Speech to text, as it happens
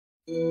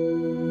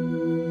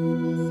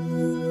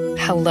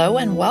Hello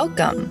and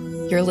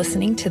welcome. You're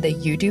listening to the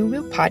You Do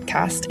Woo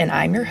podcast, and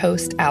I'm your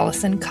host,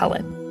 Allison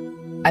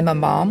Cullen. I'm a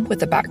mom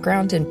with a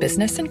background in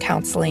business and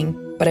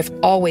counseling, but I've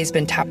always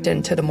been tapped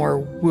into the more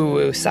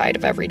woo-woo side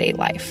of everyday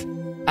life.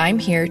 I'm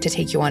here to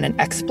take you on an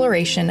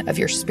exploration of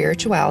your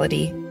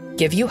spirituality,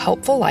 give you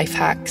helpful life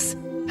hacks,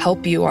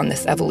 help you on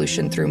this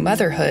evolution through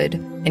motherhood,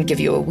 and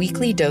give you a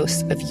weekly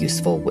dose of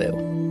useful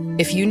woo.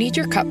 If you need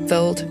your cup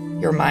filled,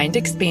 your mind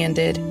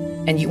expanded,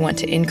 and you want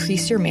to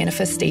increase your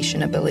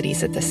manifestation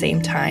abilities at the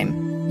same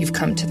time, you've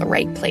come to the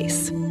right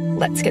place.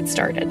 Let's get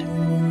started.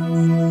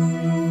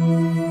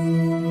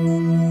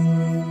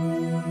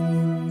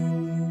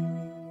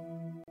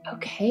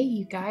 Okay,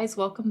 you guys,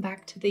 welcome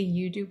back to the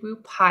You Do Woo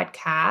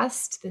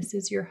podcast. This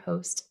is your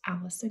host,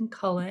 Allison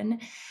Cullen,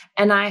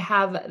 and I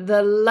have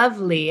the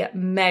lovely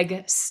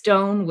Meg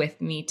Stone with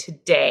me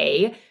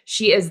today.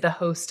 She is the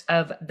host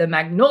of the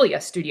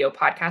Magnolia Studio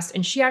podcast,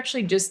 and she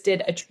actually just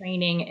did a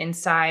training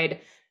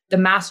inside the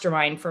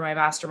mastermind for my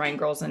mastermind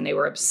girls, and they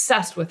were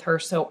obsessed with her.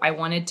 So I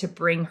wanted to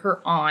bring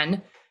her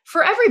on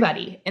for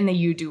everybody in the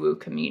You Do Woo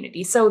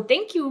community. So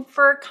thank you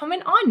for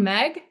coming on,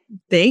 Meg.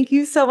 Thank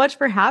you so much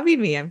for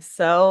having me. I'm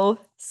so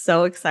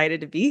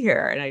excited to be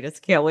here, and I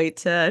just can't wait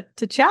to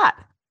chat.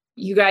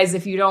 You guys,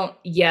 if you don't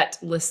yet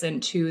listen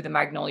to the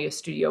Magnolia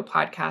Studio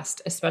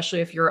podcast,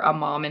 especially if you're a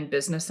mom and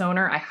business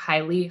owner, I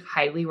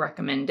highly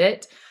recommend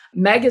it.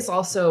 Meg is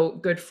also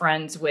good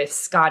friends with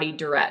Scotty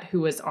Durrett,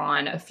 who was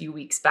on a few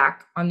weeks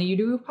back on the You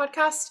Do Woo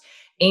podcast.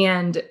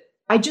 And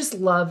I just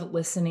love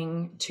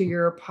listening to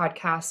your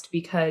podcast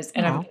because,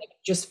 and I'm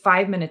just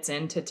 5 minutes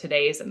into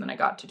today's, and then I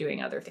got to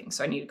doing other things.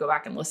 So I need to go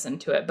back and listen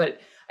to it. But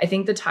I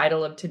think the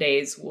title of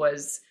today's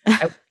was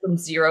I went from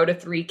 0 to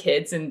 3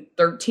 kids in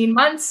 13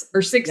 months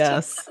or 16.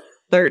 Yes,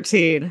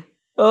 13.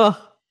 Oh,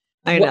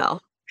 I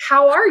know.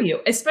 How are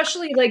you?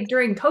 Especially like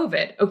during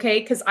COVID. Okay.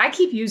 Because I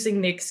keep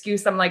using the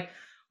excuse. I'm like,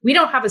 we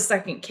don't have a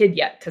second kid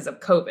yet because of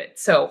COVID.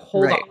 So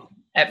hold on.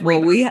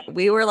 Everybody. Well,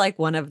 we were like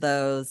one of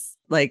those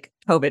like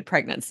COVID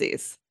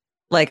pregnancies.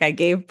 Like I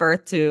gave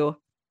birth to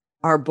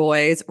our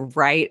boys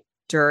right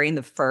during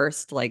the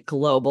first like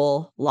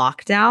global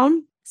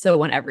lockdown. So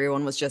when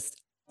everyone was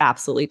just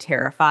absolutely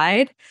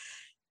terrified.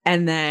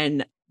 And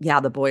then,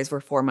 the boys were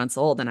 4 months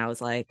old and I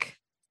was like,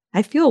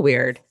 I feel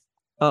weird.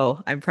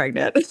 Oh, I'm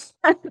pregnant.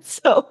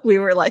 So we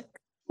were like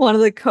one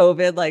of the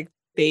COVID like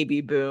baby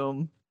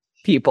boom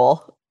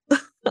people.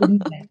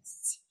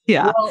 Goodness.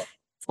 Yeah. Well,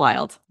 it's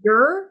wild.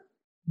 You're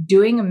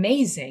doing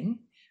amazing.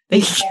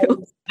 Thank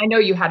you. I know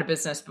you had a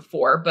business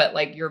before, but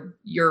like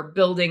you're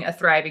building a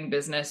thriving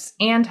business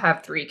and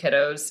have 3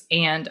 kiddos.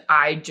 And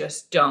I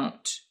just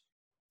don't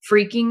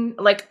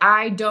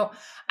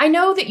I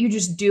know that you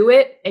just do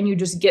it and you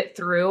just get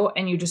through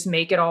and you just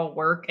make it all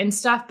work and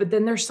stuff. But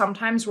then there's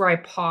sometimes where I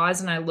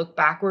pause and I look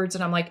backwards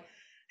and I'm like,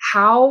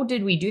 how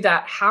did we do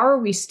that? How are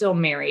we still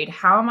married?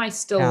 How am I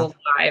still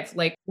alive?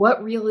 Like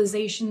what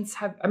realizations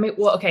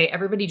okay,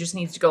 everybody just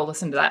needs to go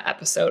listen to that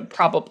episode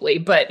probably,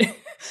 but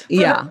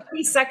the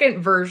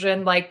 30-second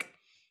version, like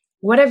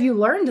what have you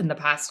learned in the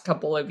past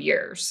couple of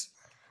years?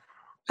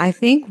 I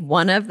think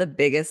one of the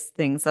biggest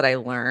things that I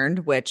learned,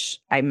 which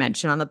I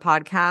mentioned on the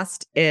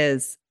podcast,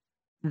 is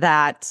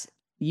that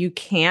you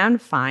can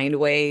find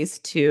ways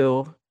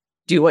to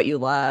do what you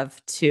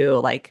love, to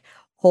like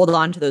hold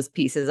on to those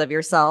pieces of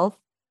yourself.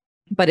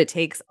 But it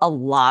takes a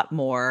lot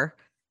more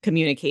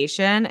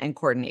communication and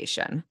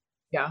coordination.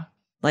 Yeah.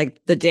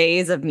 Like the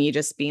days of me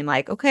just being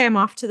like, okay, I'm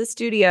off to the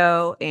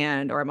studio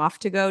or I'm off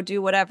to go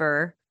do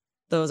whatever.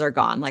 Those are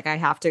gone. Like I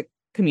have to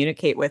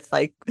communicate with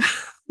like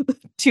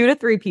 2 to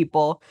 3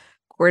 people,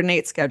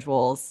 coordinate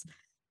schedules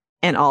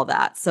and all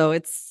that. So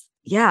it's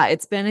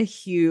been a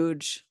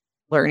huge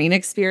learning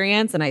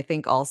experience. And I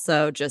think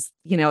also just,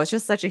 it's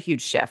just such a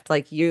huge shift.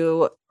 Like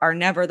you are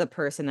never the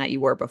person that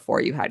you were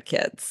before you had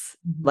kids.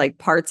 Mm-hmm. Like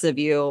parts of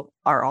you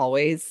are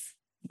always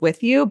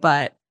with you,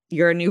 but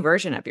you're a new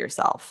version of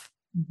yourself.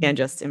 Mm-hmm. And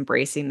just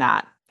embracing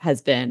that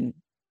has been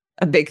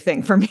a big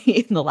thing for me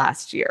in the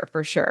last year,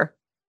 for sure.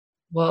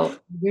 Well,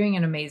 you're doing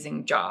an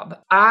amazing job.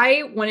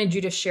 I wanted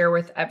you to share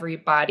with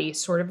everybody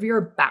sort of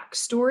your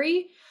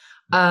backstory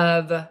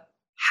of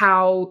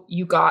how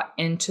you got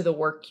into the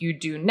work you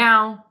do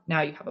now. Now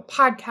you have a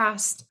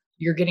podcast.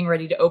 You're getting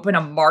ready to open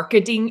a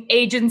marketing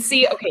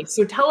agency. Okay,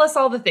 so tell us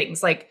all the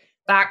things,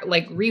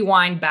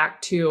 rewind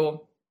back to,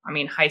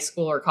 high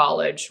school or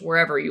college,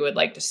 wherever you would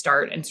like to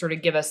start, and sort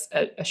of give us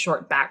a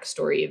short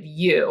backstory of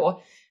you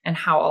and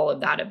how all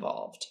of that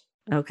evolved.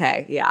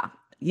 Okay,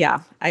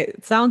 yeah.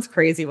 It sounds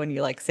crazy when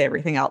you like say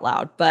everything out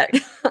loud, but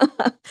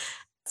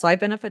so I've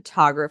been a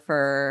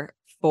photographer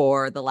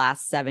for the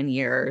last 7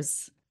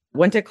 years.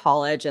 Went to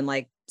college and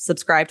like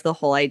subscribed to the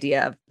whole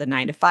idea of the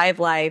 9-to-5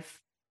 life.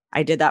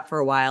 I did that for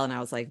a while and I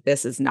was like,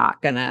 this is not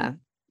gonna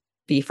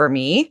be for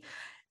me.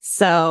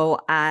 So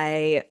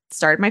I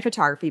started my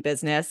photography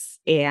business,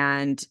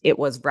 and it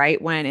was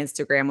right when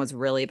Instagram was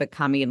really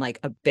becoming like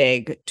a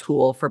big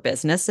tool for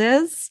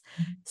businesses.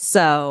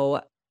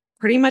 So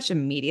pretty much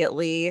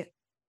immediately,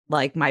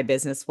 like my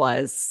business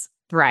was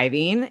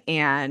thriving.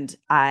 And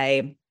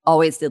I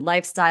always did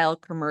lifestyle,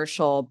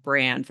 commercial,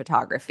 brand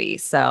photography.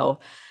 So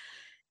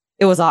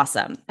it was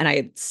awesome. And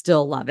I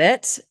still love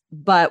it.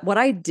 But what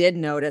I did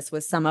notice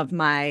with some of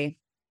my,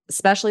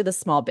 especially the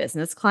small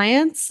business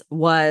clients,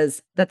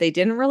 was that they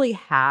didn't really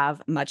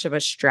have much of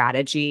a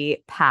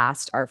strategy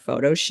past our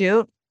photo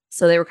shoot.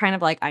 So they were kind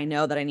of like, I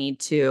know that I need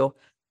to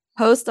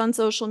post on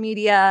social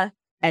media.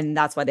 And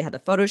that's why they had the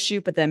photo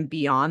shoot. But then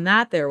beyond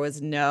that, there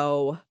was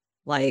no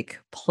like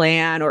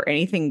plan or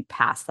anything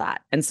past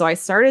that. And so I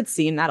started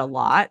seeing that a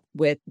lot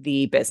with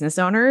the business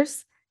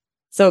owners.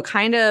 So it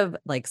kind of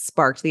like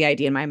sparked the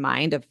idea in my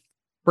mind of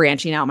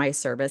branching out my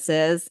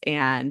services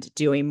and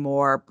doing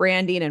more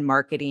branding and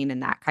marketing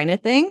and that kind of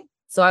thing.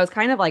 So I was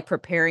kind of like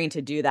preparing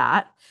to do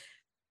that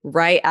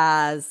right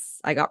as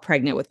I got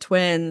pregnant with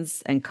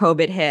twins and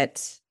COVID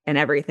hit and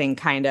everything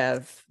kind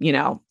of,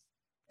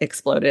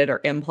 exploded or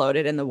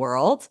imploded in the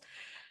world.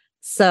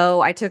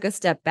 So I took a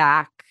step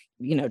back,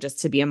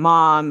 just to be a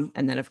mom.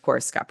 And then, of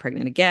course, got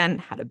pregnant again,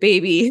 had a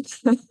baby.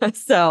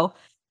 So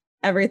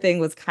everything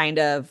was kind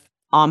of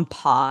on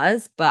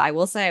pause. But I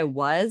will say I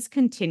was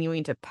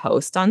continuing to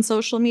post on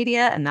social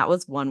media. And that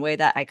was one way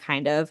that I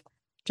kind of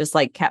just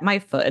like kept my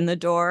foot in the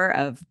door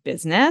of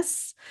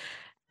business.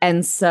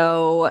 And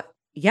so,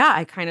 yeah,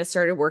 I kind of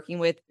started working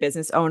with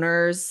business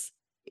owners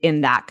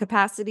in that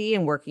capacity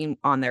and working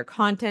on their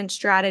content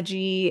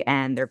strategy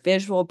and their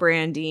visual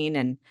branding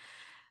and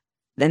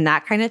then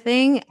that kind of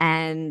thing.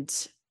 And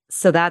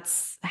so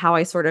that's how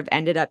I sort of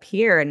ended up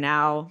here. And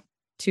now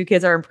 2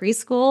 kids are in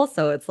preschool.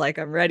 So it's like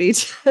I'm ready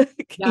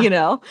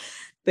to,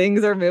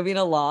 things are moving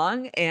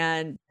along.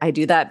 And I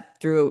do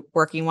that through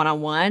working one on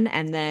one.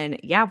 And then,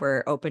 yeah,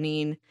 we're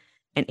opening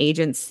an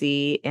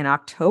agency in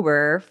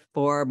October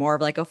for more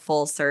of like a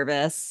full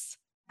service,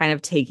 kind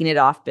of taking it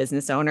off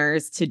business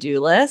owners' to-do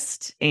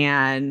list.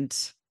 And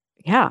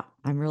yeah,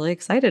 I'm really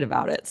excited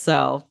about it.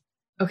 So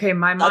okay,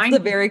 my that's mind, the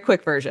very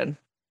quick version.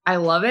 I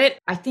love it.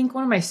 I think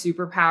one of my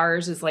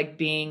superpowers is like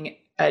being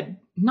a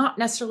not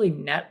necessarily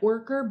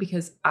networker,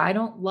 because I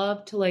don't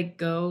love to like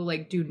go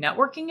like do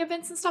networking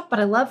events and stuff, but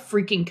I love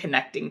freaking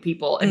connecting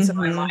people. And so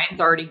my mind's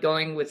already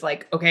going with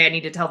like, okay, I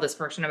need to tell this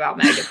person about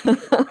Megan,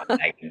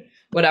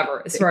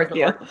 whatever, as far as the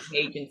marketing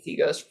agency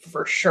goes,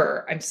 for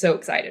sure. I'm so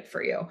excited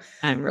for you.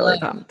 I'm really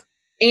pumped.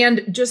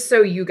 And just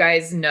so you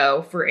guys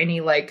know, for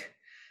any like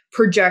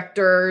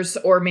projectors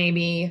or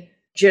maybe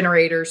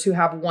generators who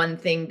have one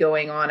thing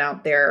going on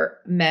out there,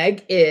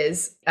 Meg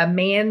is a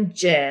man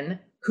gen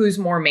who's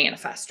more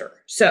manifester.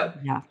 So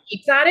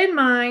keep that in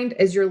mind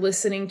as you're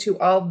listening to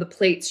all the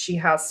plates she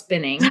has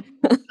spinning.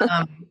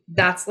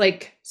 That's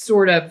like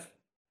sort of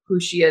who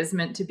she is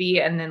meant to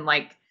be. And then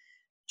like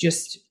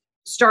just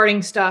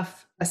starting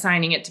stuff,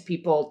 assigning it to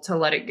people to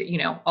let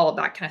it, all of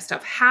that kind of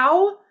stuff.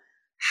 How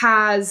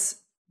has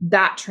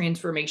that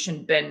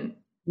transformation been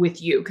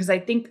with you? Because I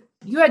think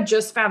you had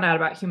just found out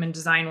about human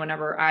design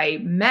whenever I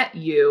met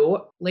you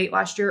late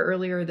last year,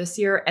 earlier this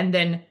year. And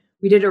then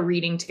we did a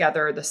reading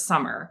together this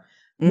summer.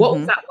 What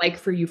was that like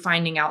for you,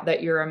 finding out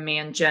that you're a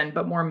man gen,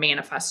 but more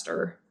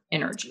manifester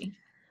energy?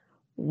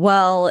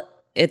 Well,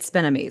 it's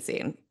been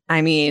amazing.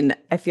 I mean,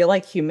 I feel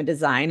like human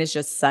design is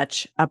just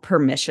such a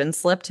permission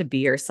slip to be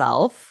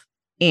yourself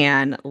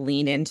and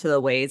lean into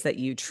the ways that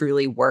you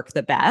truly work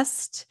the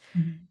best.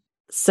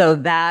 So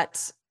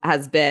that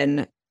has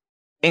been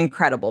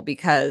incredible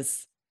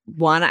because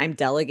one, I'm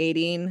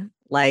delegating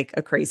like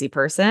a crazy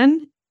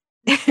person.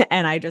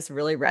 And I just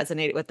really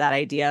resonated with that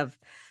idea of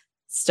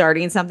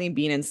starting something,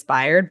 being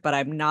inspired, but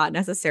I'm not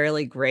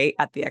necessarily great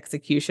at the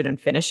execution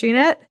and finishing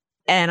it.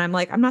 And I'm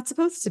like, I'm not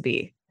supposed to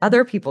be.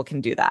 Other people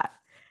can do that.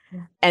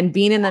 Yeah. And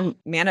being in the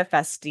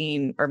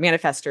manifesting or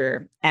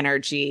manifester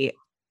energy,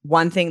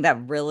 one thing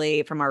that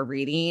really from our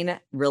reading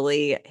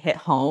really hit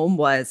home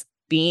was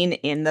being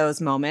in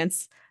those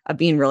moments of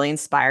being really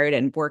inspired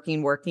and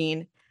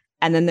working.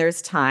 And then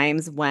there's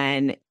times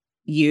when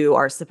you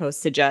are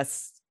supposed to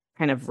just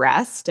kind of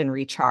rest and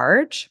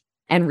recharge.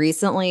 And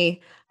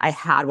recently I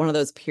had one of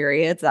those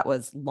periods that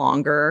was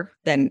longer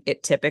than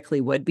it typically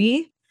would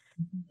be.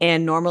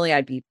 And normally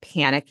I'd be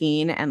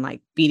panicking and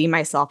like beating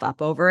myself up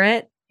over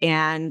it.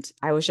 And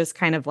I was just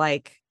kind of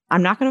like,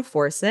 I'm not going to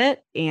force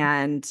it.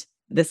 And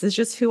this is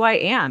just who I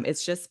am.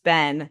 It's just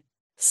been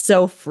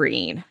so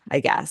freeing, I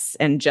guess,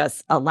 and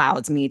just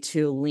allows me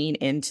to lean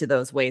into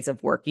those ways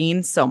of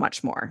working so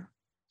much more.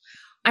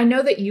 I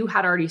know that you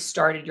had already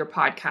started your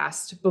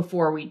podcast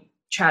before we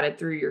chatted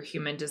through your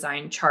human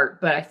design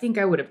chart, but I think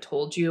I would have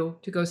told you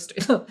to go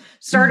start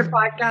a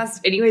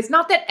podcast anyways.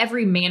 Not that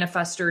every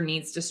manifestor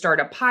needs to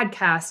start a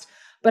podcast,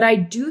 but I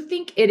do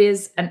think it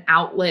is an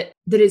outlet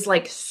that is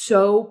like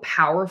so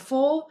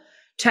powerful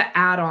to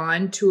add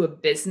on to a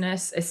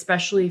business,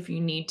 especially if you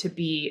need to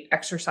be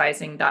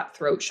exercising that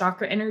throat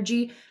chakra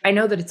energy. I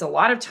know that it's a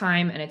lot of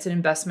time and it's an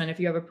investment if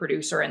you have a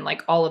producer and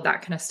like all of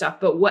that kind of stuff,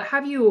 but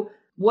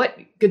what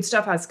good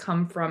stuff has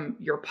come from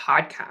your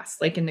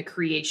podcast, like in the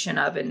creation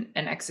of and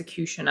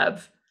execution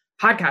of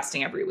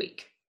podcasting every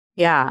week?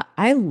 Yeah,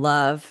 I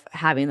love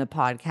having the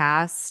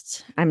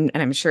podcast.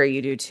 I'm sure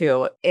you do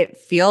too. It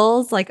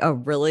feels like a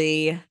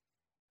really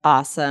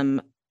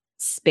awesome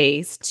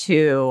space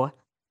to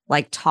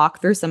like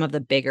talk through some of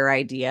the bigger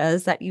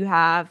ideas that you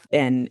have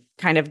and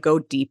kind of go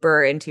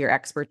deeper into your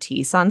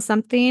expertise on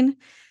something,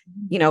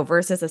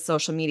 versus a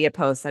social media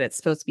post that it's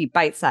supposed to be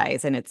bite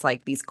size and it's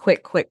like these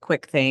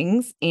quick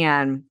things.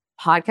 And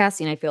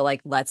podcasting, I feel like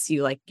lets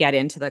you like get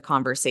into the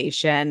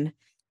conversation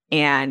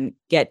and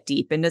get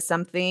deep into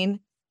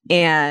something.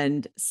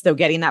 And so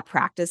getting that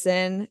practice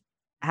in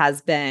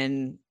has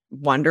been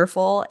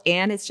wonderful.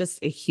 And it's just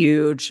a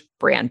huge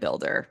brand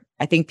builder.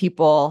 I think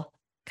people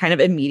kind of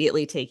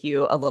immediately take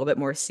you a little bit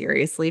more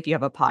seriously if you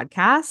have a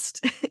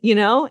podcast,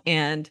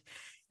 and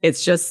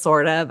it's just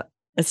sort of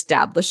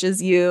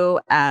establishes you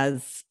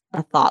as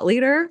a thought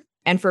leader.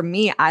 And for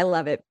me, I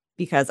love it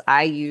because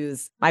I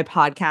use my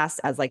podcast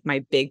as like my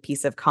big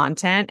piece of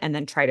content and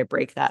then try to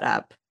break that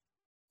up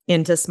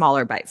into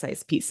smaller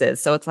bite-sized pieces.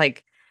 So it's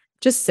like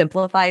just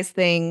simplifies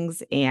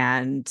things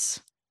and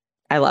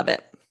I love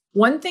it.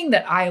 One thing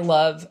that I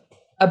love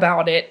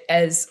about it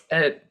as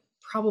a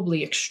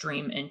probably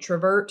extreme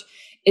introvert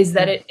is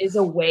that it is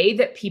a way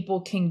that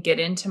people can get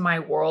into my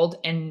world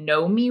and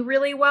know me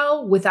really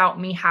well without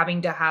me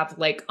having to have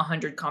like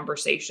 100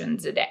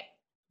 conversations a day.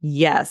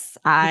 Yes,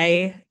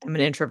 I am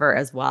an introvert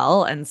as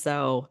well. And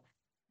so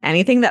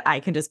anything that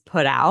I can just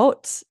put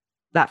out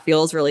that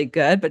feels really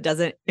good, but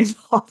doesn't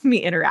involve me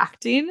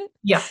interacting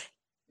Yeah.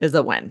 is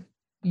a win.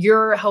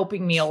 You're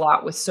helping me a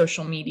lot with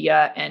social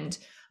media and,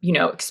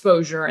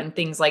 exposure and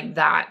things like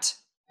that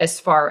as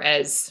far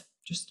as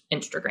just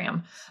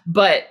Instagram.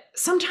 But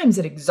sometimes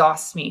it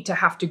exhausts me to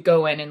have to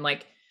go in and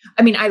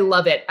I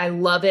love it. I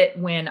love it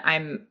when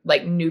I'm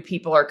like new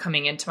people are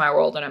coming into my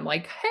world and I'm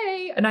like,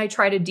 hey, and I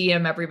try to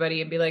DM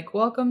everybody and be like,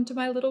 welcome to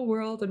my little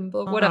world and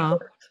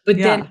whatever. But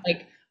then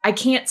I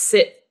can't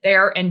sit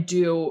there and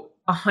do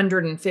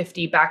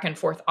 150 back and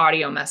forth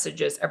audio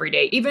messages every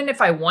day, even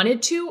if I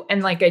wanted to.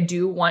 And I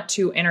do want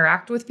to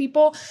interact with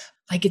people.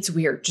 It's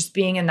weird. Just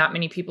being in that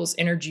many people's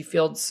energy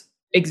fields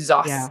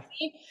exhausts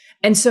me.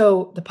 And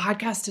so the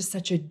podcast is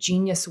such a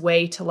genius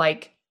way to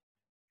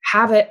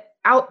have it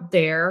out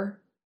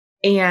there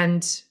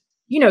and,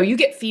 you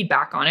get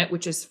feedback on it,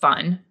 which is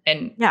fun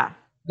and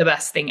the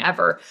best thing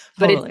ever.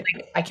 But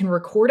It's I can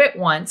record it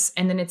once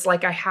and then it's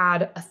like I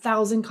had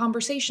 1,000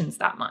 conversations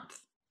that month.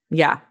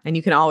 Yeah. And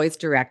you can always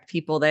direct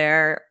people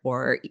there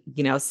or,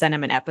 send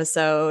them an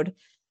episode.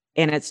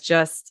 And it's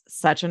just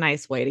such a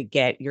nice way to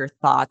get your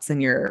thoughts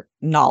and your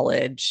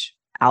knowledge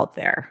out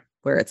there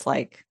where it's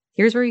like,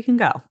 here's where you can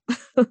go.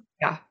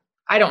 Yeah.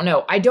 I don't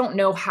know. I don't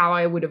know how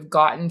I would have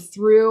gotten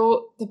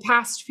through the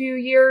past few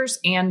years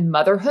and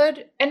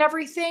motherhood and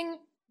everything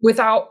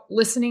without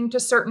listening to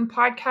certain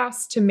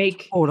podcasts to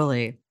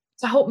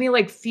help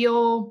me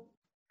feel,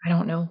 I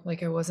don't know,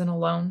 like I wasn't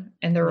alone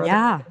and there were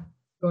other people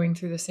going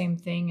through the same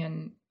thing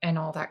and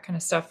all that kind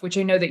of stuff, which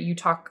I know that you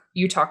talk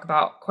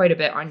about quite a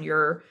bit on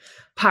your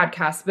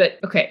podcast. But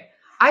okay,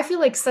 I feel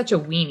like such a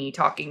weenie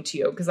talking to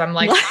you because I'm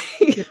like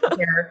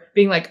here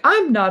being like,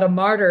 I'm not a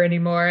martyr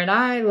anymore and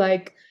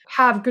I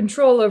have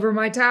control over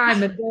my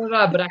time and blah, blah,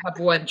 blah, but I have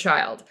one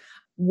child.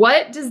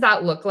 What does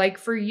that look like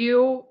for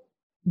you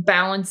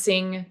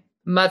balancing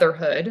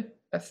motherhood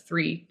of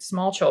 3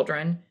 small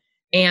children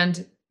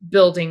and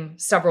building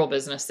several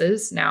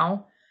businesses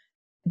now?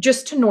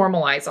 Just to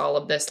normalize all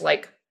of this,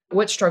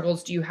 what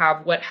struggles do you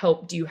have? What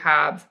help do you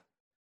have?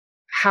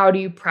 How do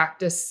you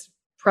practice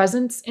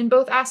presence in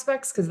both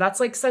aspects? Because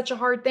that's such a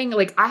hard thing.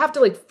 I have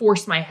to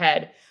force my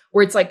head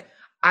where it's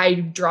I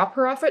drop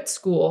her off at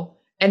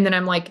school and then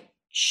I'm like,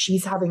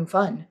 she's having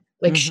fun.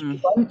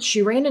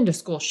 She ran into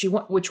school. She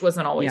went, which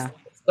wasn't always,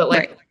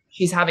 but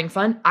she's having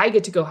fun. I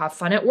get to go have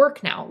fun at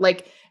work now.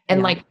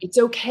 It's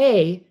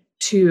okay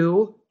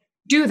to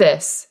do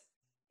this.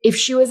 If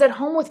she was at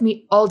home with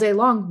me all day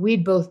long,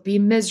 we'd both be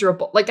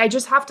miserable. I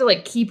just have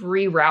to keep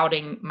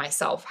rerouting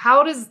myself.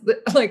 How does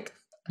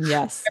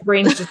yes, my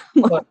brain's just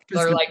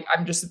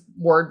I'm just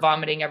word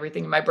vomiting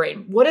everything in my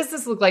brain. What does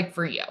this look like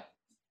for you?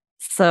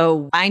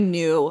 So I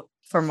knew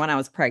from when I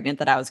was pregnant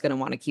that I was going to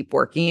want to keep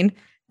working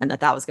and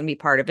that was going to be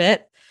part of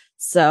it.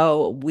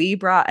 So we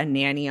brought a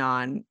nanny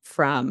on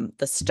from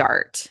the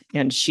start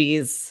and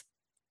she's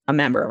a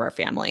member of our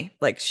family.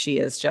 She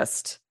is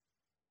just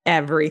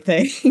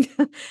everything.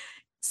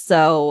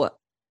 So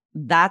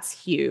that's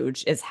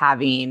huge, is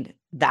having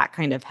that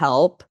kind of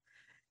help.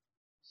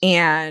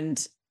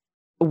 And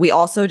we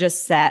also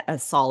just set a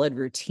solid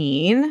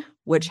routine,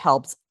 which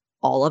helps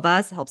all of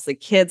us, helps the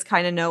kids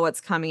kind of know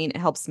what's coming. It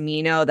helps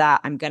me know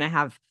that I'm going to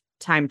have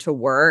time to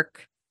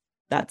work.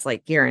 That's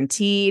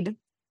guaranteed.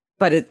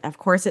 But of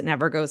course, it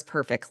never goes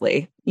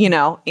perfectly,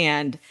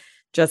 and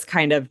just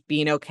kind of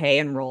being okay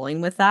and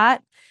rolling with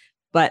that.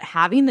 But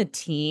having the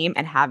team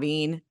and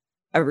having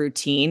a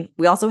routine,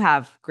 we also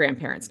have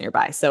grandparents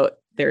nearby. So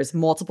there's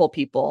multiple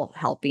people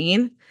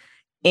helping.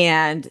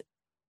 And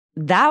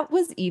that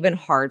was even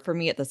hard for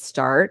me at the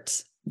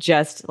start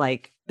just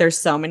like there's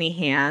so many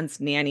hands,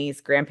 nannies,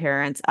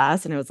 grandparents,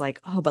 us. And it was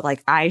like, oh, but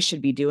like I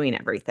should be doing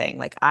everything.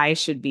 Like I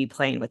should be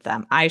playing with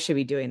them. I should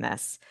be doing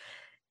this.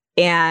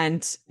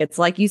 And it's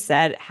like you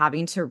said,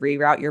 having to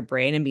reroute your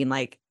brain and being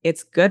like,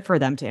 it's good for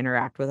them to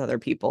interact with other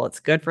people. It's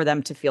good for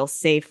them to feel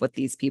safe with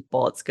these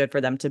people. It's good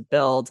for them to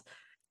build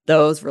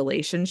those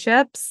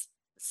relationships.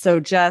 So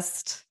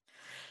just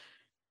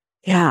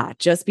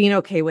being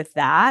okay with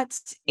that.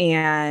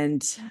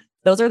 And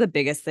those are the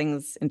biggest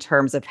things in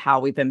terms of how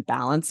we've been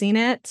balancing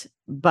it.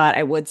 But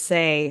I would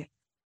say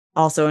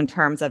also in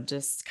terms of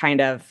just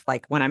kind of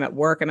like when I'm at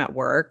work, I'm at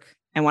work.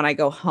 And when I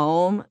go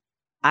home,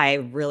 I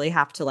really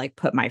have to like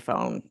put my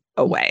phone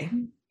away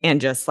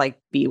and just like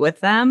be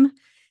with them.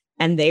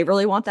 And they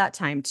really want that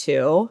time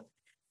too.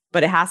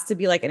 But it has to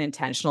be like an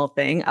intentional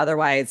thing.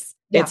 Otherwise,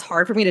 it's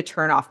hard for me to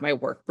turn off my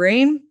work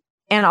brain.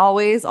 And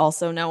always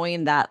also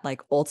knowing that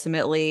like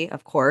ultimately,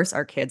 of course,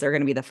 our kids are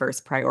going to be the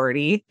first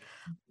priority.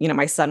 You know,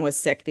 my son was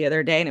sick the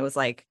other day and it was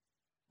like,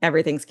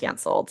 everything's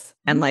canceled.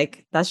 And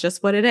like, that's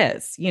just what it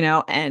is, you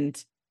know,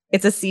 and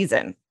it's a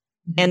season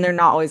and they're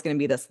not always going to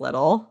be this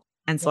little.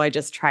 And so I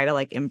just try to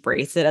like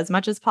embrace it as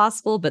much as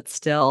possible, but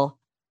still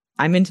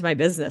I'm into my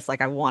business.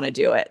 Like I want to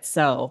do it.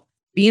 So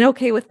being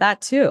okay with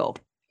that too.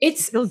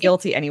 It's feel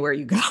guilty anywhere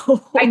you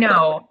go. I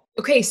know.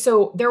 Okay.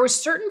 So there were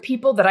certain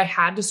people that I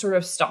had to sort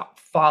of stop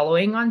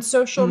following on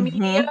social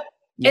media.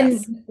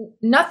 Yes. And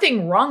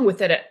nothing wrong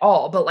with it at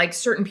all, but like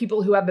certain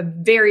people who have a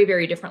very,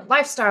 very different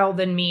lifestyle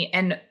than me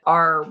and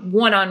are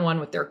one-on-one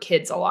with their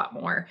kids a lot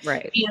more.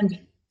 Right. And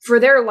for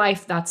their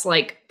life, that's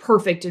like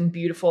perfect and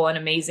beautiful and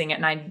amazing.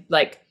 And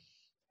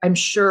I'm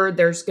sure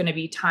there's going to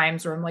be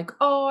times where I'm like,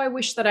 oh, I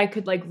wish that I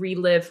could like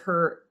relive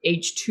her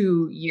age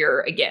 2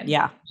 year again.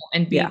 Yeah.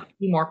 And be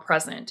more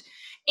present.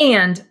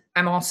 And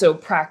I'm also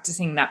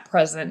practicing that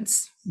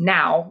presence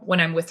now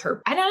when I'm with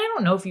her. And I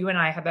don't know if you and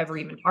I have ever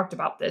even talked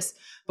about this,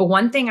 but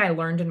one thing I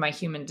learned in my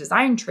human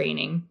design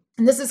training,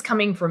 and this is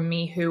coming from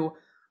me who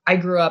I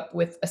grew up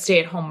with a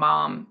stay-at-home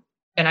mom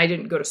and I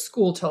didn't go to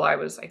school till I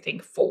was, I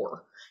think,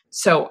 4.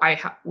 So I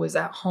was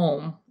at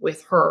home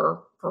with her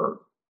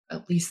for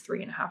at least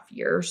 3.5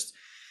 years.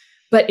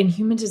 But in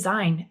human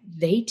design,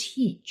 they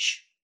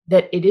teach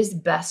that it is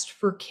best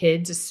for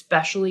kids,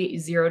 especially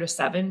 0 to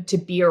 7, to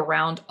be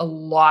around a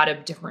lot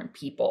of different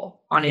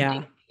people on a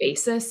daily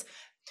basis,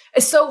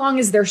 so long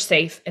as they're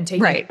safe and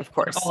taking of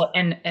course,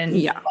 and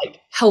like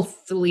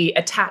healthily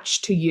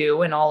attached to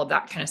you and all of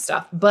that kind of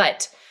stuff.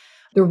 But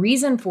the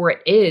reason for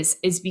it is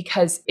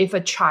because if a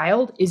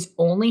child is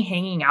only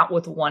hanging out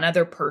with one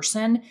other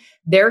person,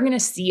 they're going to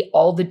see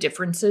all the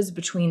differences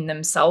between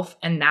themselves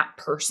and that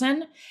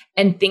person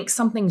and think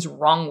something's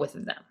wrong with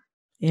them.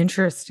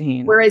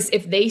 Interesting. Whereas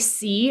if they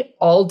see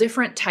all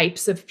different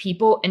types of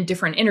people and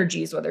different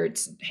energies, whether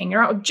it's hanging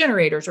out with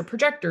generators or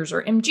projectors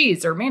or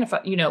MGs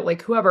or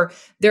like whoever,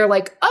 they're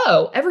like,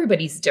 oh,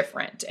 everybody's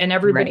different. And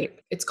everybody,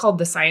 it's called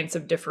the science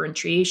of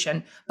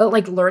differentiation. But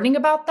like learning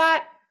about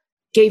that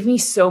gave me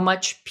so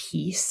much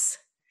peace.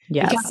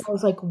 Yes. Because I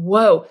was like,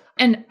 whoa.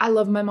 And I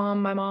love my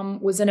mom. My mom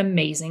was an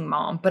amazing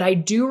mom. But I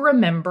do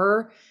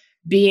remember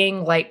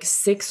being like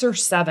 6 or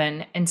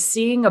 7 and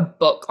seeing a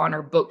book on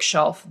her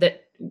bookshelf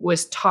that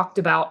was talked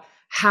about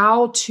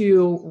how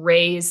to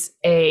raise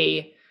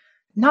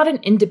not an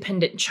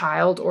independent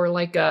child or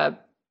like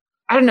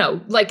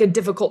like a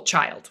difficult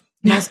child.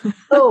 And I was like,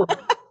 oh,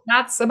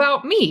 that's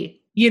about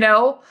me,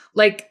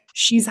 like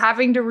she's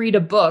having to read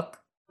a book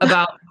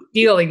about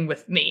dealing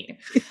with me.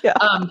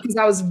 Because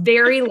I was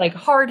very like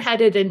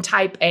hard-headed and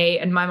type A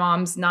and my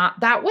mom's not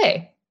that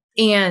way.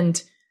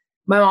 And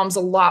my mom's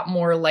a lot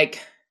more like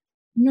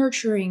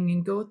nurturing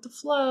and go with the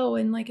flow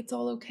and like it's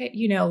all okay,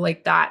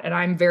 like that. And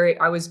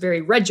I was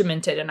very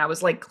regimented and I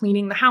was like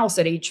cleaning the house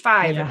at age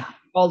 5 and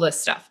all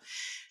this stuff.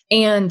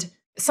 And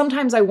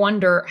sometimes I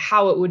wonder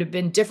how it would have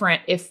been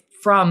different if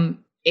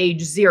from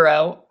age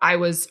 0 I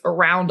was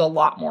around a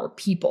lot more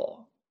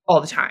people all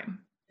the time.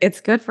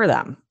 It's good for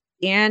them.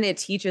 And it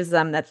teaches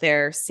them that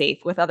they're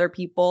safe with other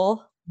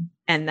people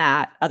and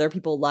that other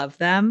people love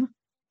them.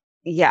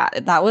 Yeah,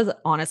 that was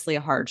honestly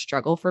a hard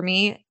struggle for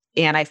me.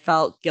 And I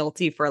felt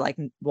guilty for like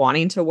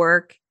wanting to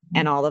work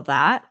and all of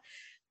that.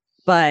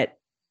 But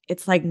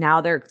it's like now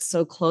they're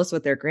so close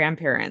with their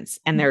grandparents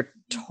and they're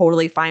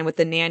totally fine with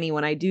the nanny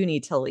when I do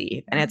need to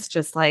leave. And it's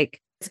just like,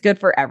 it's good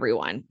for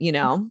everyone,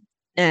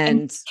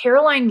 And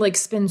Caroline like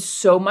spends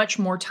so much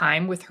more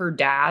time with her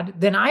dad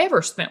than I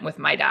ever spent with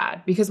my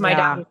dad because my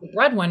dad was the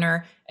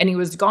breadwinner and he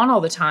was gone all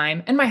the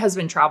time. And my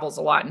husband travels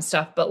a lot and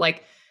stuff. But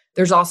like,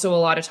 there's also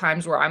a lot of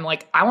times where I'm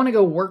like, I want to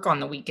go work on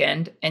the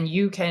weekend and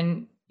you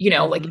can,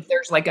 like if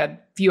there's like a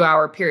few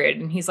hour period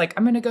and he's like,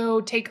 I'm going to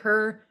go take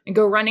her and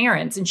go run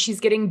errands and she's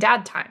getting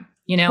dad time,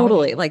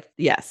 Totally. Like,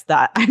 yes,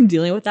 that I'm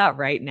dealing with that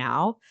right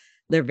now.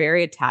 They're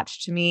very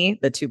attached to me,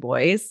 the 2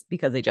 boys,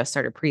 because they just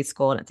started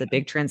preschool and it's a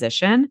big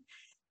transition.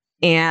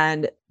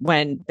 And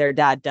when their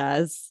dad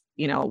does,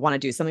 want to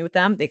do something with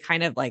them, they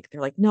kind of like, they're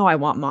like, no, I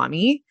want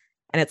mommy.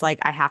 And it's like,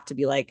 I have to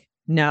be like,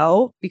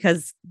 no,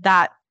 because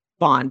that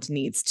bond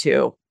needs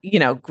to,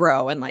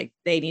 grow, and like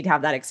they need to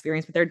have that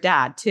experience with their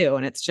dad too.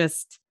 And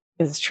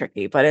it's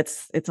tricky, but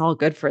it's all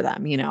good for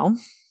them,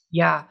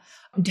 Yeah.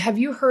 Have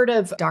you heard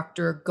of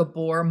Dr.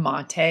 Gabor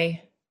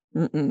Mate?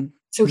 Mm-mm.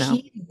 So No.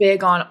 he's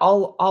big on,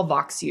 I'll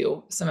vox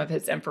you some of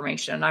his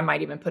information. I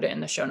might even put it in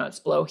the show notes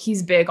below.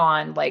 He's big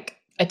on like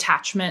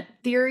attachment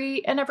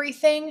theory and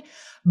everything,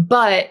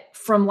 but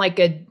from like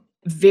a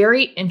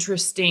very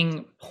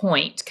interesting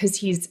point, because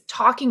he's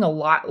talking a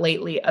lot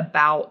lately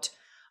about,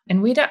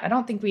 and I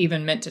don't think we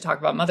even meant to talk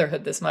about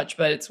motherhood this much,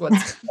 but it's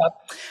what's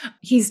up.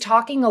 He's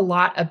talking a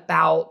lot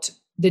about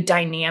the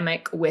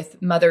dynamic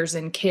with mothers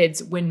and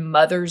kids when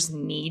mothers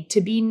need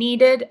to be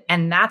needed,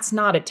 and that's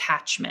not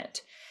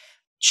attachment.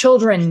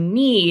 Children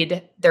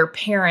need their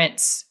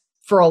parents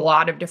for a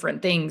lot of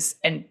different things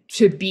and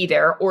to be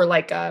there, or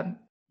like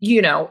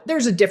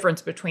there's a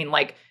difference between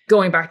like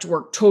going back to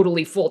work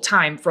totally full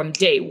time from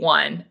day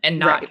one and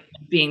not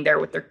being there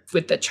with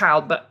the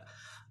child. But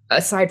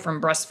aside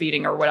from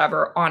breastfeeding or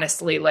whatever,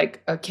 honestly,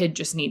 like a kid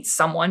just needs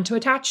someone to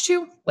attach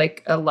to,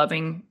 like a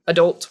loving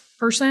adult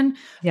person.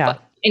 Yeah.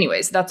 But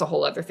anyways, that's a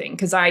whole other thing.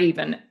 Cause I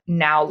even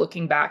now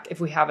looking back,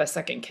 if we have a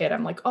second kid,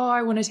 I'm like, oh,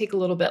 I want to take a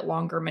little bit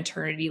longer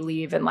maternity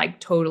leave and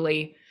like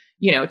totally,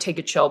 take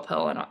a chill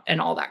pill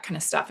and all that kind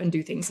of stuff and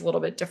do things a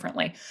little bit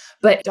differently.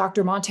 But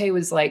Dr. Monte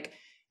was like,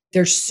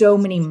 there's so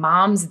many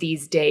moms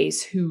these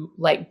days who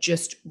like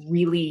just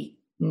really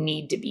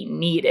need to be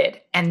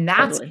needed. And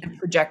that's going to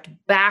project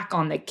back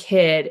on the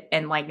kid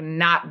and like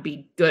not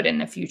be good in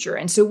the future.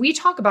 And so we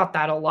talk about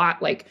that a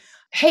lot. Like,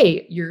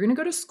 hey, you're going to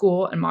go to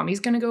school and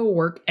mommy's going to go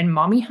work, and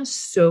mommy has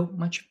so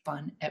much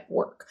fun at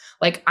work.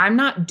 Like, I'm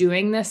not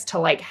doing this to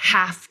like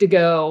have to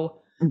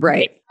go.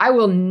 Right. I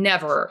will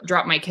never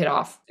drop my kid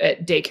off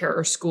at daycare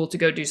or school to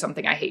go do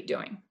something I hate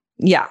doing.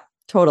 Yeah,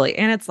 totally.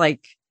 And it's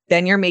like,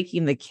 then you're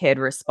making the kid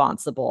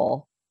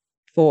responsible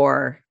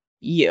for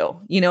you.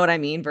 You know what I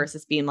mean?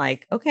 Versus being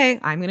like, okay,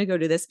 I'm going to go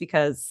do this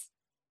because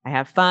I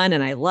have fun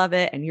and I love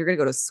it. And you're going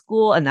to go to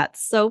school and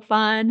that's so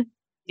fun.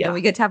 Yeah. And we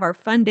get to have our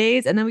fun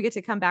days, and then we get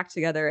to come back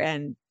together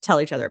and tell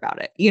each other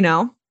about it,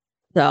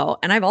 So,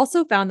 and I've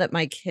also found that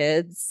my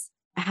kids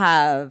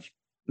have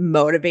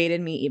motivated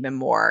me even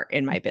more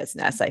in my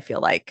business. I feel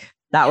like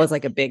that was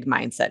like a big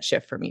mindset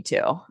shift for me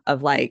too,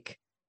 of like,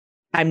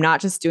 I'm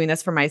not just doing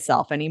this for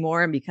myself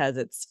anymore and because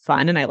it's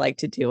fun and I like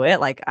to do it.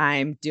 Like,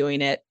 I'm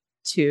doing it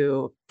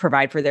to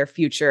provide for their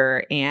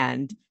future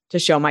and to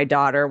show my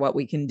daughter what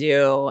we can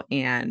do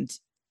and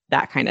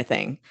that kind of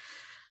thing.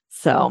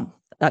 So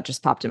that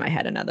just popped in my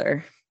head,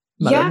 another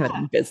motherhood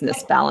and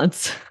business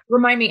balance.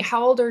 Remind me,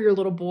 how old are your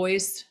little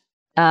boys?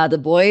 The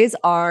boys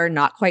are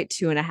not quite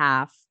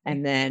 2.5.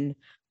 And then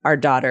our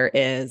daughter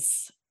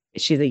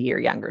she's a year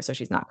younger. So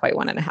she's not quite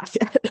 1.5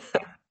 yet.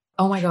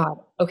 Oh my God.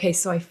 Okay.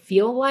 So I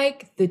feel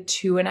like the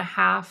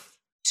 2.5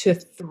 to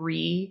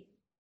 3,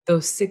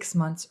 those 6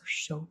 months are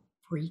so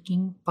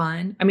freaking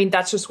fun. I mean,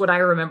 that's just what I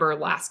remember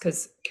last,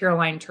 because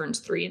Caroline turns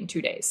 3 in 2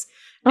 days.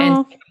 And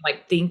I'm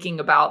like thinking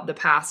about the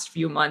past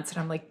few months, and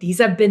I'm like, these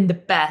have been the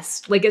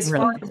best. Like, as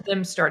far as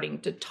them starting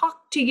to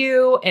talk to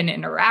you and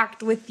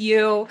interact with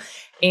you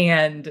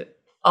and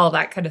all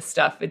that kind of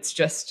stuff, it's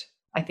just,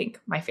 I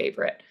think, my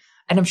favorite.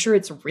 And I'm sure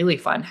it's really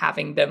fun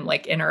having them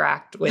like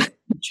interact with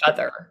each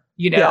other,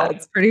 Yeah,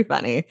 it's pretty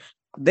funny.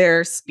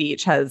 Their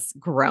speech has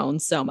grown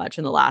so much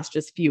in the last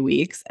just few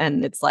weeks,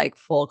 and it's like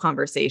full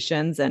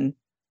conversations. And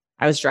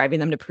I was driving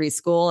them to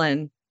preschool,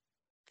 and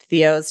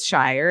Theo's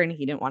shyer and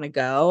he didn't want to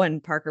go.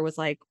 And Parker was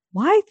like,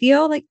 why,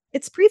 Theo? Like,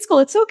 it's preschool.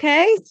 It's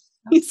okay.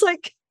 He's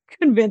like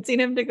convincing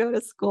him to go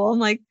to school. I'm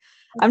like,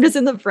 I'm just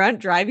in the front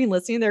driving,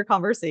 listening to their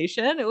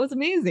conversation. It was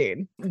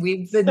amazing.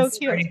 We've been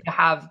starting to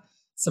have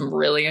some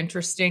really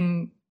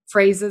interesting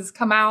phrases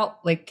come out.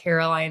 Like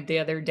Caroline the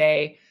other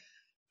day,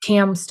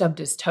 Cam stubbed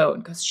his toe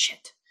and goes,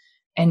 shit.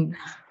 And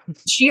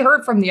she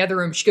heard from the other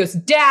room. She goes,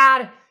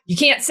 Dad, you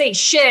can't say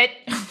shit.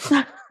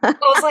 I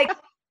was like,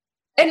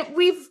 and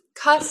we've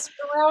cussed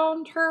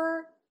around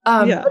her.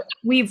 But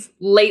we've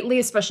lately,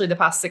 especially the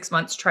past 6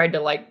 months, tried to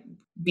like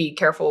be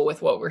careful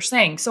with what we're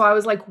saying. So I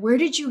was like, where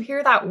did you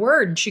hear that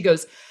word? And she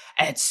goes,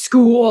 at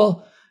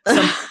school. So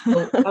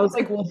I was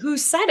like, well, who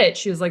said it?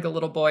 She was like, a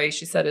little boy.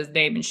 She said his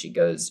name, and she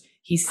goes,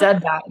 he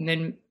said that. And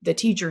then the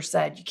teacher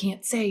said, you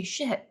can't say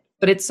shit.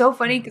 But it's so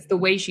funny because the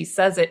way she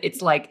says it,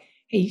 it's like,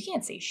 hey, you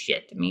can't say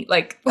shit to me.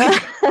 Like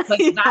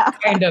that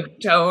kind of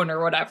tone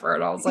or whatever.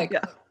 And I was like,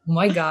 oh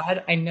my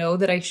God, I know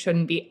that I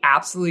shouldn't be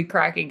absolutely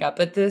cracking up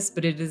at this,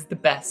 but it is the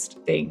best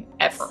thing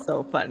ever.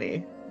 So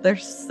funny. They're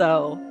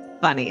so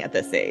funny at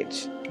this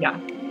age. Yeah,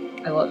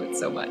 I love it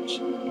so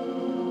much.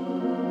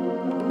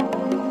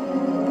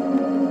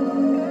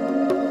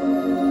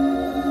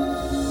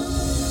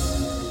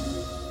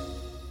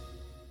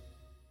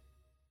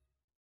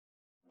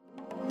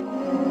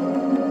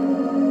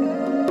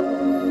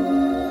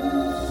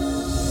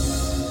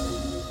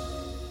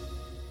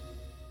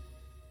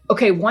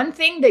 Okay, one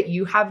thing that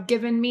you have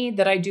given me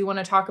that I do want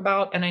to talk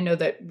about, and I know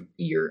that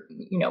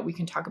we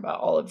can talk about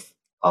all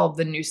of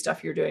the new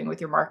stuff you're doing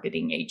with your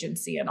marketing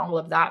agency and all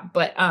of that,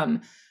 but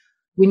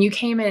when you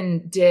came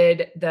and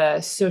did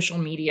the social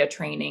media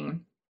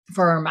training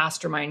for our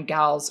mastermind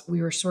gals,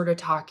 we were sort of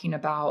talking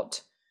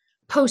about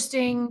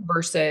posting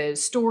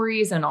versus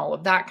stories and all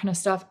of that kind of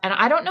stuff. And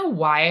I don't know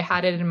why I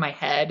had it in my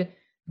head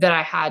that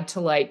I had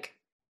to like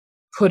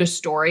put a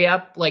story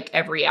up like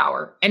every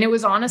hour. And it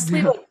was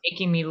honestly like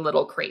making me a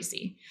little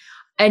crazy.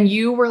 And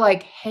you were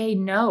like, hey,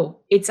 no,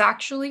 it's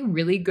actually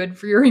really good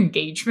for your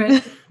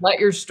engagement. Let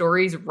your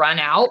stories run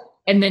out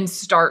and then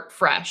start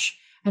fresh.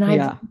 And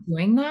I've been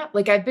doing that.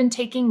 Like I've been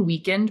taking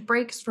weekend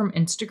breaks from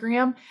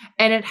Instagram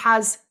and it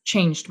has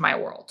changed my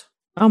world.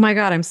 Oh my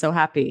God, I'm so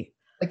happy.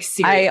 Like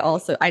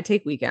seriously. I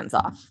take weekends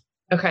off.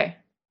 Okay.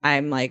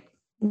 I'm like,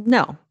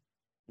 no.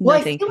 Well,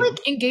 I thank feel you.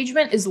 like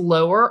engagement is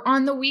lower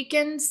on the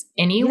weekends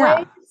anyway.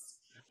 Yeah.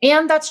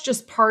 And that's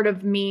just part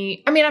of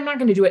me. I mean, I'm not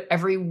going to do it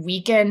every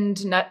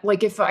weekend, not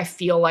like if I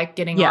feel like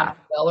getting on a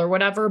bill or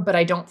whatever, but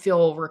I don't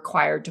feel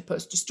required to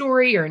post a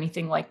story or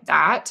anything like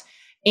that.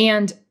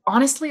 And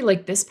honestly,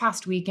 like this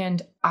past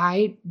weekend,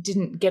 I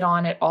didn't get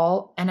on at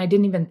all and I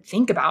didn't even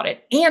think about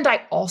it. And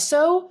I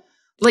also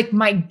like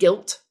my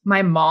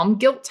mom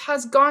guilt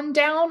has gone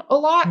down a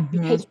lot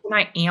because when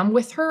I am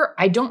with her,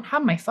 I don't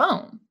have my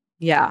phone.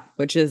 Yeah,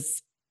 which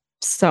is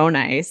so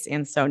nice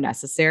and so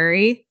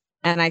necessary.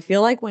 And I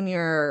feel like when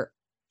you're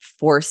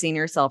forcing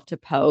yourself to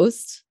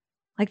post,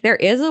 like there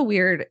is a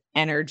weird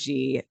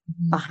energy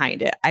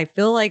behind it. I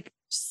feel like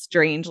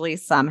strangely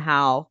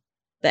somehow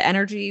the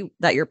energy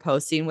that you're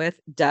posting with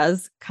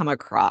does come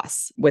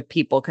across with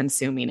people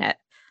consuming it.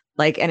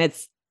 Like, and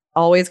it's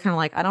always kind of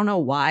like, I don't know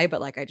why,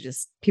 but like,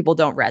 people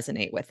don't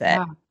resonate with it.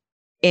 Yeah.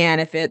 And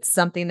if it's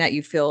something that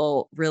you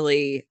feel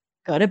really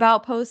good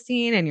about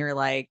posting and you're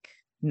like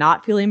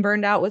not feeling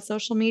burned out with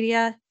social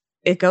media,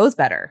 it goes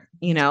better,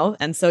 you know?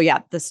 And so, yeah,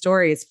 the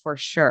stories for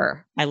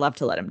sure. I love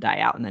to let them die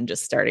out and then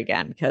just start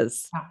again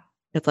because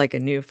it's like a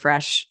new,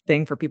 fresh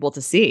thing for people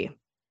to see.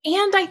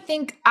 And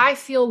I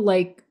feel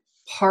like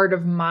part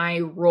of my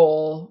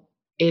role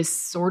is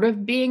sort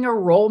of being a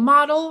role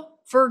model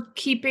for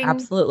keeping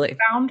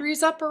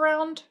boundaries up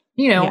around,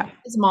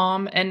 as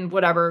mom and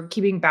whatever,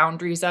 keeping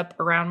boundaries up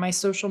around my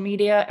social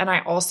media. And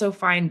I also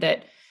find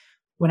that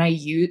when I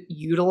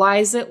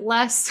utilize it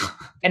less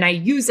and I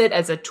use it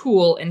as a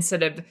tool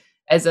instead of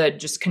as a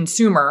just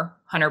consumer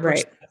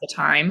 100% of the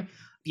time,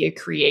 be a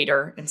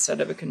creator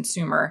instead of a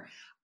consumer,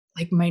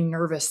 like my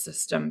nervous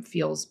system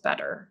feels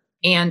better.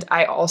 And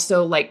I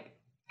also like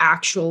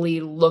actually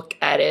look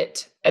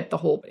at the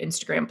whole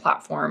Instagram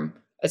platform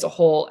as a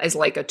whole, as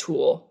like a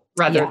tool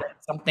rather than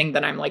something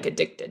that I'm like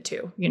addicted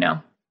to,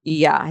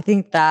 Yeah, I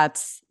think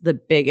that's the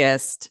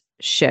biggest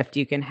shift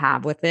you can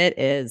have with it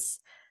is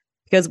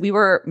because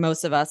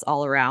most of us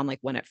all around like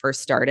when it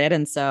first started.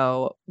 And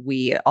so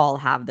we all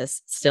have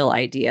this still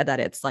idea that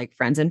it's like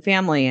friends and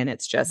family and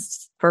it's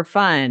just for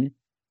fun.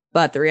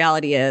 But the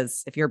reality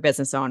is if you're a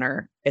business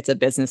owner, it's a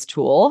business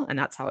tool and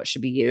that's how it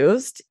should be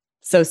used.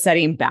 So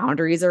setting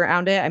boundaries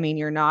around it. I mean,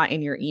 you're not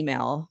in your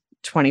email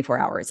 24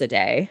 hours a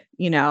day,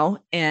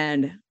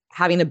 and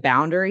having a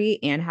boundary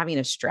and having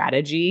a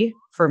strategy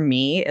for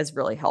me is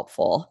really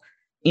helpful.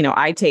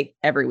 I take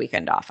every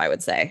weekend off, I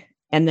would say.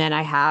 And then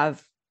I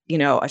have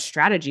a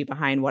strategy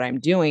behind what I'm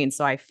doing.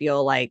 So I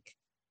feel like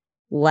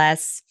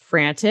less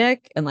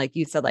frantic. And like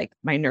you said, like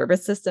my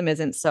nervous system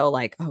isn't so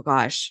like, oh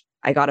gosh,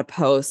 I got to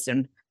post.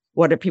 And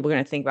what are people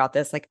going to think about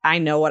this? Like, I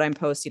know what I'm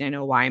posting. I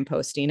know why I'm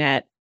posting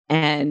it.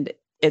 And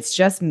it's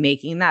just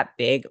making that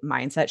big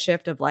mindset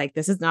shift of like,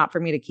 this is not for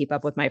me to keep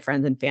up with my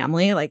friends and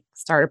family, like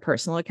start a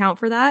personal account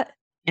for that.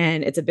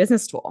 And it's a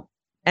business tool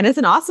and it's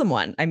an awesome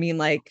one. I mean,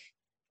 like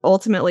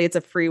ultimately it's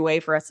a free way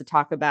for us to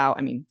talk about,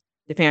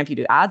 depending on if you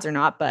do ads or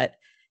not, but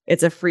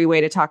it's a free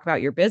way to talk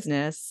about your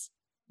business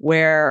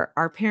where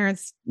our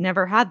parents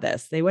never had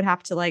this. They would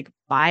have to like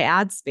buy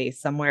ad space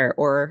somewhere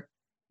or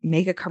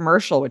make a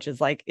commercial, which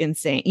is like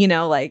insane,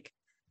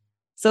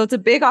 so it's a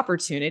big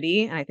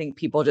opportunity. And I think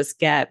people just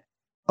get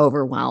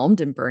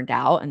overwhelmed and burned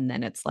out. And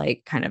then it's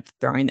like kind of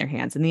throwing their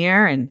hands in the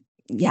air. And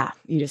yeah,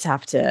 you just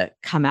have to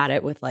come at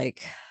it with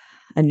like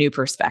a new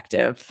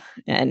perspective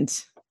and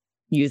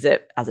use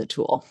it as a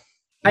tool.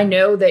 I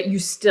know that you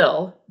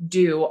still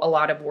do a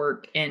lot of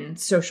work in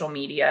social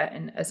media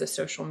and as a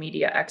social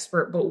media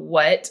expert, but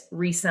what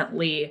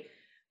recently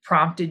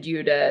prompted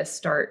you to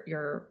start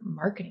your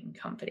marketing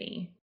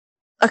company?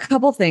 A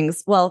couple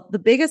things. Well, the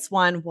biggest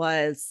one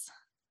was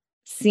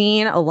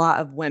seeing a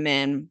lot of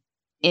women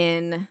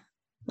in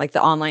like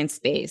the online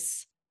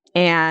space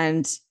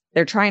and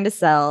they're trying to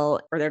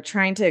sell or they're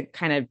trying to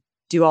kind of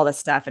do all this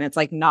stuff and it's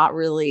like not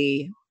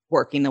really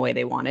working the way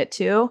they want it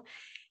to.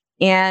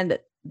 And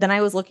then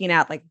I was looking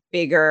at like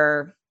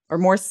bigger or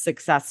more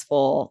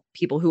successful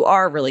people who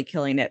are really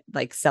killing it,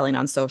 like selling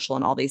on social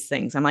and all these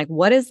things. I'm like,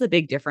 what is the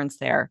big difference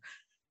there?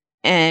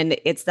 And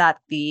it's that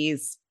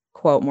these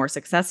quote, more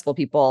successful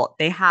people,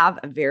 they have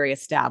a very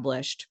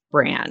established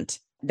brand.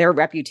 Their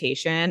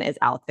reputation is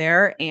out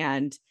there.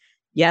 And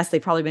yes,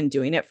 they've probably been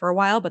doing it for a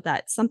while, but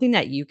that's something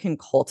that you can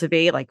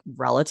cultivate like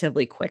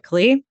relatively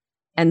quickly.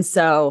 And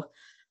so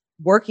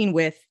working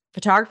with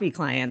photography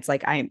clients,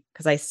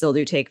 because I still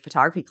do take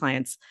photography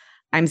clients,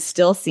 I'm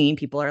still seeing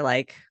people are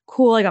like,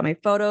 cool, I got my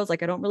photos.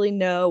 Like, I don't really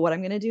know what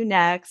I'm going to do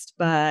next,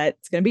 but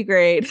it's going to be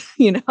great,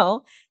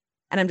 And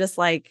I'm just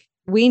like,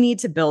 we need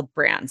to build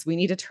brands. We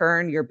need to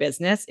turn your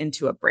business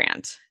into a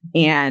brand.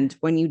 And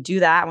when you do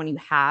that, when you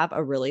have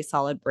a really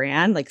solid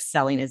brand, like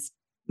selling is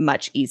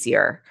much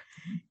easier.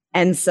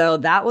 And so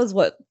that was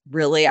what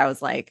really I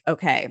was like,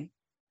 okay,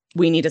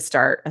 we need to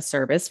start a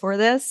service for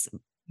this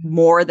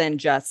more than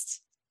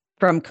just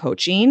from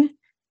coaching,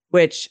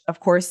 which of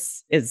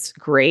course is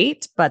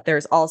great. But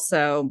there's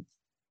also,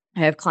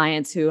 I have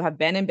clients who have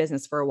been in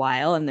business for a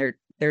while and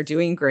they're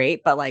doing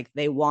great, but like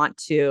they want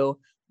to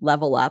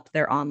level up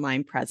their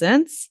online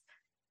presence.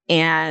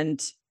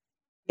 And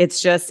it's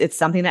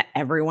something that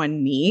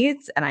everyone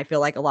needs. And I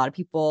feel like a lot of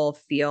people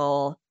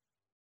feel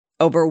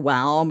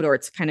overwhelmed or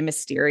it's kind of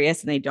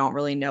mysterious and they don't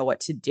really know what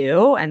to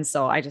do. And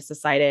so I just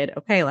decided,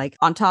 okay, like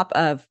on top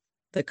of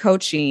the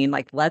coaching,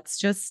 like let's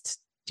just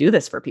do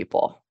this for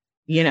people,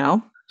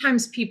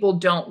 Sometimes people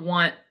don't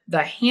want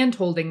the hand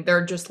holding.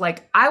 They're just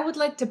like, I would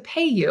like to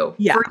pay you.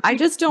 Yeah. I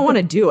just don't want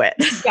to do it.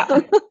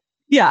 Yeah.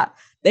 Yeah.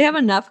 They have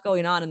enough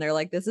going on and they're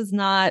like, this is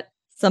not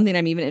something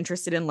I'm even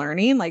interested in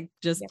learning. Like,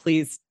 just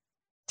please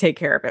take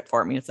care of it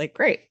for me. It's like,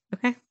 great.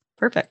 Okay.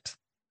 Perfect.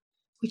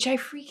 Which I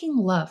freaking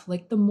love.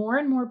 Like the more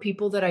and more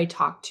people that I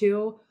talk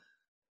to,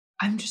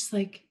 I'm just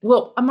like,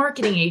 well, a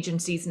marketing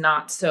agency is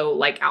not so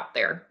like out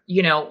there,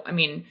 I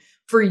mean,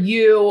 for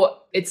you,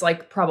 it's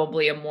like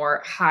probably a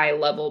more high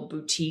level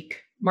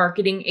boutique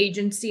marketing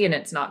agency. And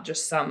it's not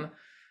just some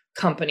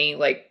company,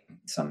 like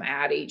some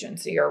ad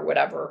agency or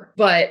whatever.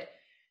 But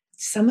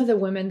some of the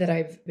women that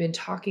I've been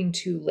talking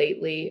to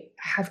lately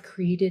have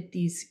created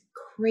these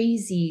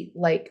crazy,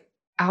 like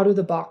out of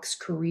the box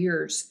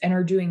careers and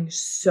are doing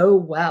so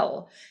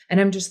well. And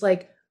I'm just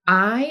like,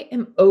 I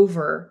am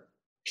over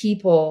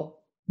people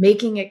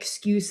making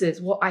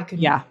excuses. Well, I can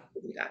do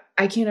that.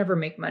 I can't ever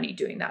make money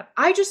doing that.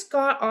 I just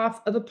got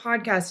off of a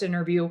podcast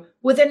interview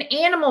with an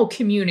animal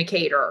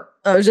communicator.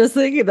 I was just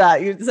thinking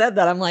that you said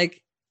that. I'm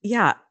like,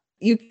 yeah,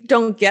 you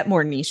don't get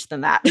more niche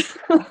than that.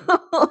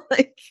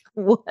 Like,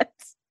 what?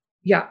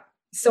 Yeah.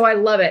 So I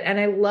love it. And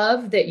I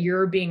love that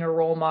you're being a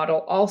role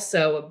model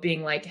also of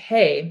being like,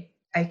 hey,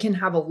 I can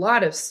have a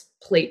lot of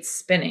plates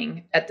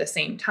spinning at the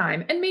same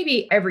time. And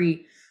maybe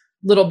every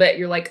little bit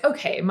you're like,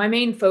 okay, my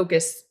main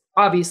focus,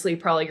 obviously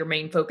probably your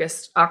main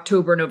focus,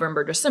 October,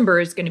 November, December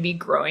is going to be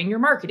growing your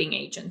marketing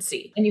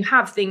agency. And you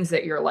have things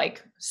that you're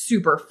like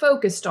super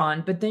focused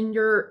on, but then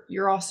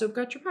you're also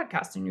got your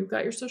podcast and you've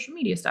got your social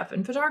media stuff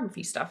and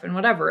photography stuff and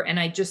whatever. And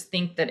I just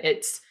think that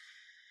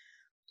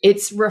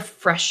it's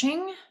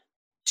refreshing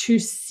to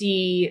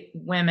see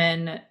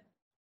women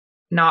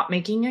not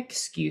making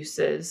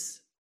excuses,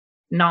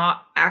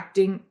 not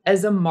acting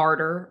as a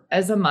martyr,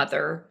 as a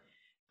mother,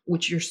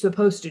 which you're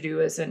supposed to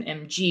do as an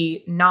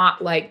MG,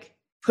 not like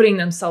putting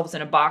themselves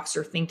in a box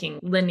or thinking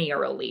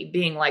linearly,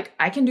 being like,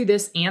 I can do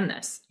this and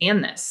this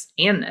and this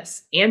and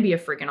this and be a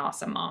freaking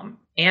awesome mom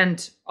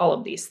and all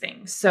of these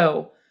things.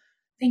 So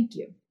thank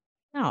you.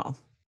 No,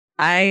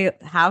 I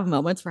have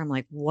moments where I'm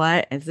like,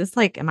 what is this?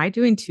 Like, am I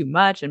doing too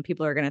much? And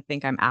people are going to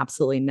think I'm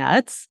absolutely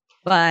nuts.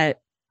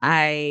 But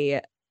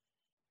I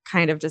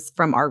kind of just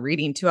from our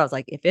reading too, I was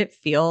like, if it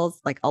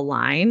feels like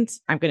aligned,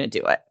 I'm going to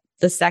do it.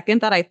 The second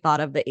that I thought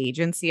of the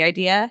agency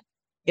idea,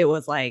 it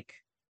was like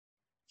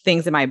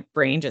things in my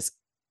brain just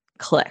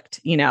clicked,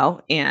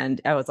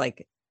 and I was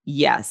like,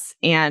 yes.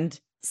 And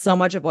so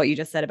much of what you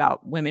just said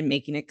about women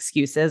making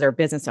excuses or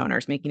business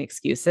owners making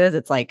excuses,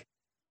 it's like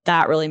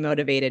that really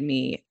motivated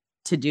me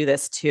to do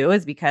this too,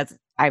 is because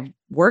I've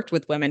worked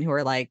with women who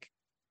are like,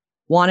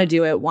 want to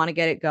do it, want to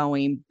get it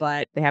going,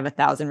 but they have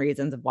 1,000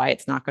 reasons of why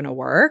it's not going to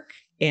work.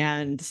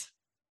 And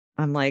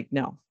I'm like,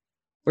 no,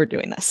 we're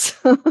doing this.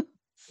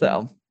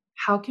 So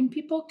how can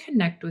people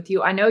connect with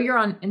you? I know you're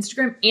on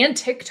Instagram and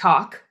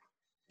TikTok.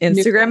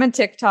 Instagram and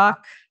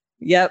TikTok.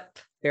 Yep.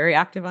 Very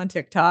active on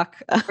TikTok.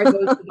 Are those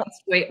the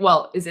best way?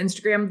 Well, is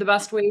Instagram the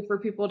best way for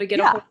people to get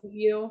a hold of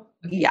you?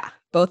 Okay. Yeah.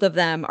 Both of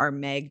them are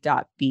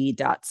meg.b.stone.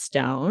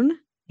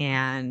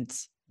 And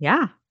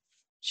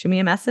shoot me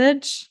a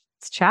message.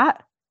 Let's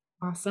chat.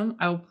 Awesome.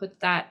 I will put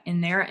that in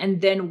there. And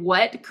then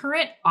what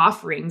current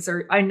offerings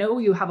I know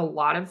you have a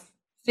lot of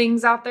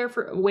things out there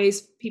for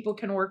ways people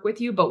can work with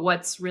you, but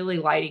what's really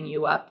lighting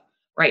you up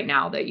right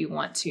now that you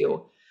want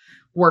to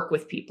work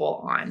with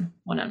people on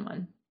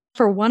one-on-one?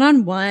 For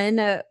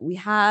one-on-one, we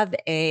have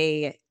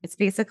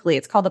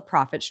it's called the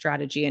Profit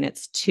Strategy, and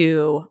it's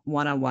 2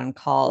 one-on-one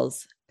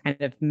calls, kind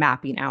of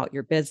mapping out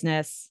your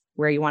business,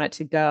 where you want it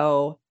to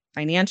go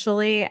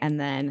financially, and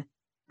then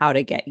how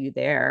to get you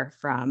there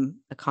from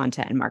a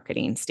content and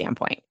marketing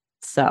standpoint.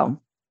 So,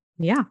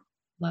 yeah.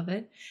 Love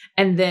it.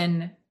 And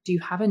then do you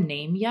have a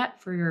name yet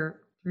for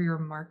your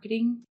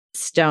marketing?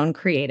 Stone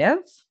Creative.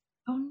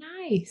 Oh,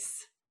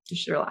 nice.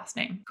 Just your last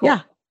name. Cool.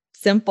 Yeah.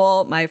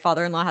 Simple. My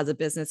father-in-law has a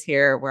business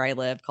here where I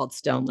live called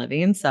Stone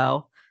Living.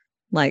 So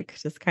like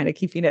just kind of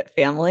keeping it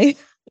family.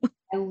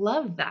 I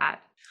love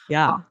that.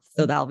 Yeah. Awesome.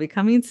 So that'll be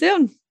coming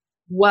soon.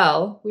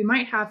 Well, we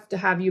might have to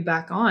have you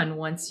back on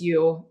once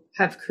you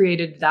have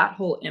created that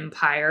whole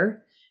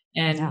empire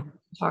and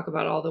talk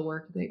about all the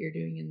work that you're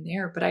doing in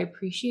there. But I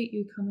appreciate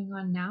you coming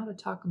on now to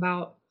talk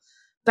about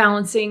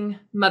balancing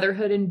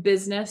motherhood and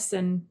business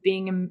and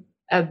being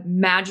a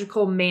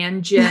magical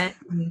man gen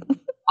and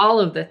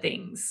all of the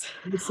things.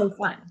 It was so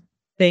fun.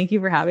 Thank you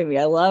for having me.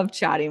 I love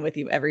chatting with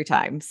you every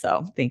time.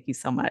 So thank you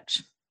so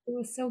much. It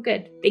was so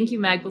good. Thank you,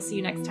 Meg. We'll see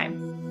you next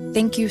time.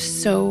 Thank you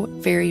so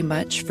very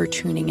much for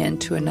tuning in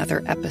to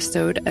another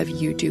episode of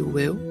You Do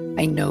Woo.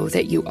 I know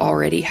that you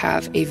already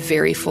have a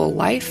very full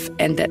life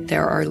and that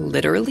there are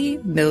literally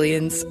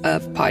millions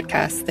of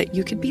podcasts that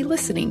you could be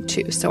listening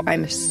to. So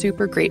I'm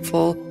super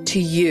grateful to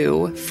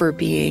you for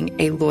being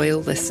a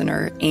loyal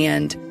listener.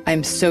 And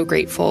I'm so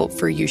grateful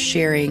for you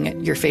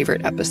sharing your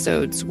favorite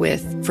episodes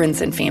with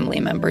friends and family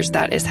members.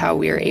 That is how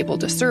we are able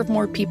to serve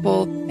more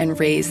people and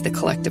raise the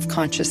collective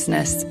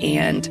consciousness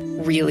and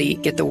really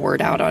get the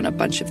word out on a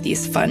bunch of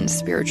these fun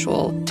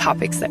spiritual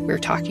topics that we're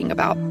talking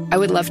about. I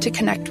would love to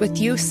connect with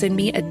you. Send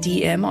me a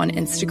DM on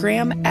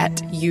Instagram at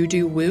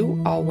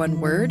YouDoWoo, all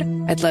one word.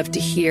 I'd love to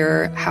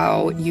hear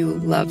how you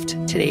loved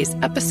today's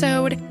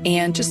episode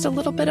and just a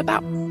little bit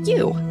about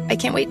you. I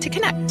can't wait to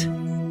connect.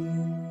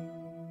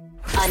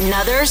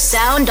 Another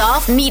Sound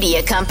Off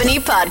Media Company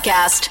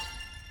podcast.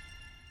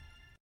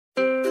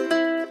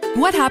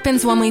 What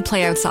happens when we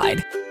play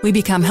outside? We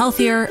become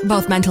healthier,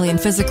 both mentally and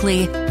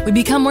physically. We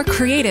become more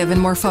creative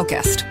and more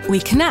focused. We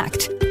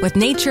connect with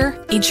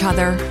nature, each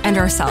other, and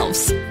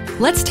ourselves.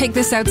 Let's Take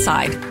This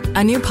Outside,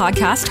 a new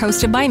podcast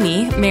hosted by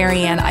me,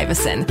 Marianne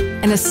Iveson,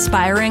 an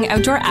aspiring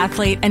outdoor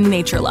athlete and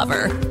nature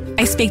lover.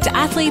 I speak to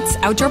athletes,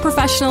 outdoor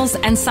professionals,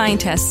 and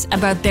scientists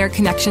about their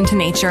connection to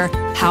nature,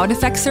 how it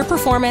affects their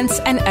performance,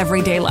 and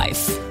everyday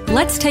life.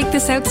 Let's Take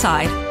This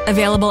Outside,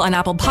 available on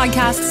Apple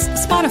Podcasts,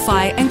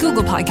 Spotify, and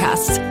Google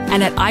Podcasts,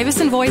 and at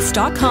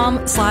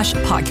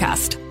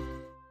ivesonvoice.com/podcast.